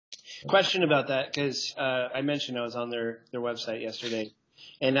Question about that, because I mentioned I was on their website yesterday,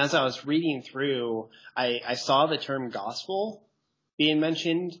 and as I was reading through, I saw the term gospel being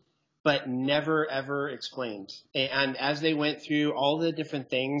mentioned, but never ever explained. And as they went through all the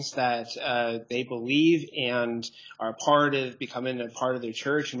different things that they believe and are a part of becoming a part of their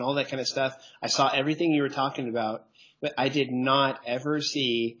church and all that kind of stuff, I saw everything you were talking about, but I did not ever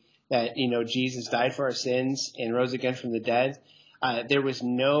see that, Jesus died for our sins and rose again from the dead. There was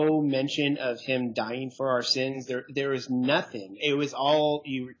no mention of him dying for our sins. There was nothing. It was all,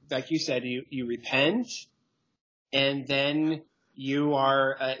 like you said, you repent, and then you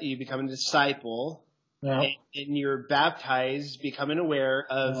become a disciple, Yeah. and you're baptized, becoming aware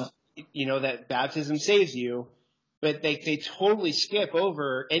of, that baptism saves you, but they totally skip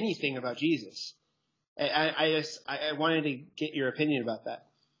over anything about Jesus. I wanted to get your opinion about that.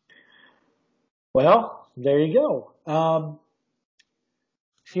 Well, there you go.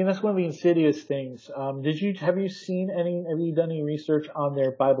 See, that's one of the insidious things. Have you done any research on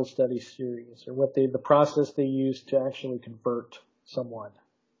their Bible study series, or the process they use to actually convert someone?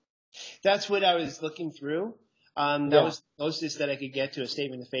 That's what I was looking through. That was the closest that I could get to a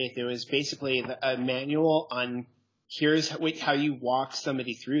statement of faith. It was basically a manual on here's how you walk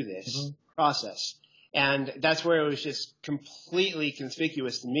somebody through this process. And that's where it was just completely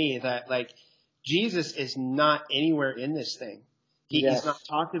conspicuous to me that, like, Jesus is not anywhere in this thing. He's not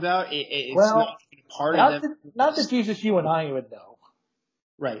talked about. It's not part of them. Not the Jesus you and I would know.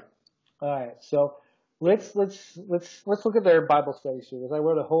 Right. All right. So let's look at their Bible study series. I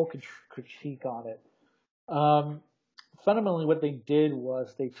wrote a whole critique on it. Fundamentally, what they did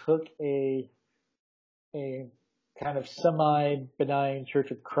was they took a kind of semi-benign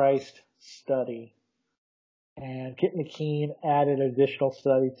Church of Christ study, and Kit McKean added an additional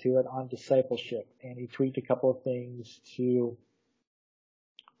study to it on discipleship, and he tweaked a couple of things to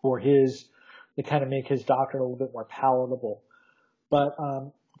kind of make his doctrine a little bit more palatable. But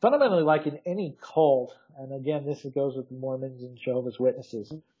fundamentally, like in any cult, and again, this goes with the Mormons and Jehovah's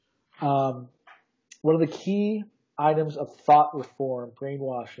Witnesses, one of the key items of thought reform,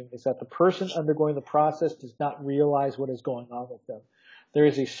 brainwashing, is that the person undergoing the process does not realize what is going on with them. There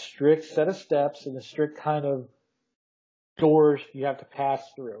is a strict set of steps and a strict kind of doors you have to pass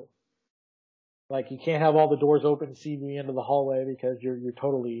through. Like, you can't have all the doors open and see the end of the hallway because you're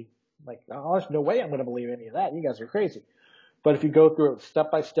totally like, oh, there's no way I'm going to believe any of that. You guys are crazy. But if you go through it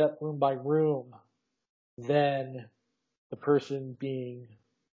step by step, room by room, then the person being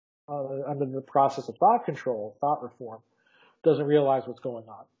under the process of thought control, thought reform, doesn't realize what's going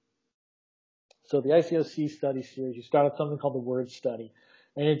on. So the ICOC study series, you started something called the word study.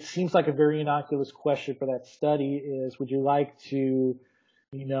 And it seems like a very innocuous question for that study is, would you like to,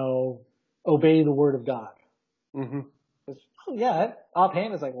 obey the word of God? Mm-hmm.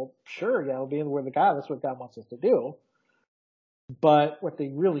 Offhand is like, well, sure, obeying the word of God, that's what God wants us to do. But what they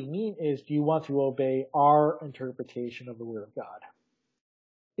really mean is, do you want to obey our interpretation of the word of God?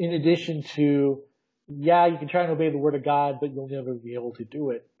 In addition to, you can try and obey the word of God, but you'll never be able to do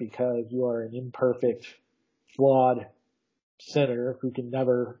it because you are an imperfect, flawed sinner who can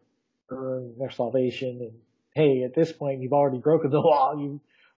never earn their salvation. And hey, at this point, you've already broken the law.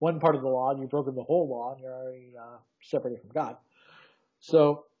 One part of the law, you've broken the whole law, and you're already separated from God.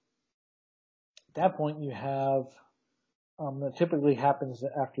 So at that point, you have what typically happens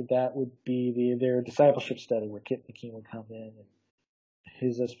after that would be their discipleship study, where Kit McKean would come in and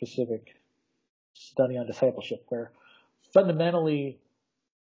his specific study on discipleship, where fundamentally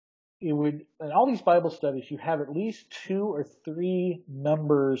in all these Bible studies, you have at least 2 or 3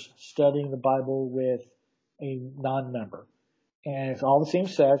 members studying the Bible with a non-member. And it's all the same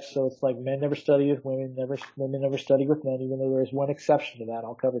sex, so it's like men never study with women, women never study with men, even though there's one exception to that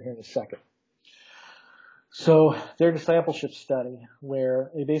I'll cover here in a second. So their discipleship study, where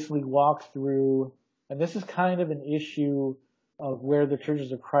they basically walk through, and this is kind of an issue of where the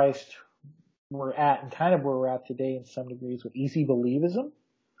churches of Christ were at, and kind of where we're at today in some degrees with easy believism,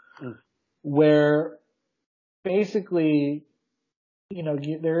 where basically,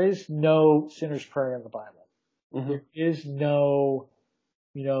 there is no sinner's prayer in the Bible. Mm-hmm. There is no,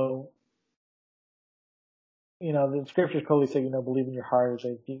 the scriptures clearly say, believe in your heart,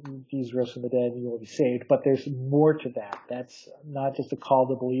 Jesus rose from the dead, and you will be saved. But there's more to that. That's not just a call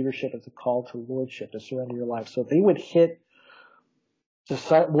to believership, it's a call to lordship, to surrender your life. So they would hit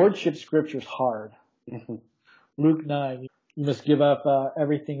the lordship scriptures hard. Mm-hmm. Luke 9, you must give up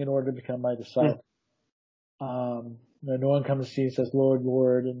everything in order to become my disciple. Mm-hmm. No one comes to see and says, Lord,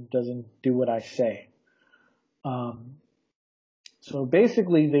 Lord, and doesn't do what I say. So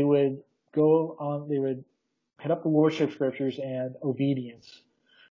basically they would hit up the worship scriptures and obedience.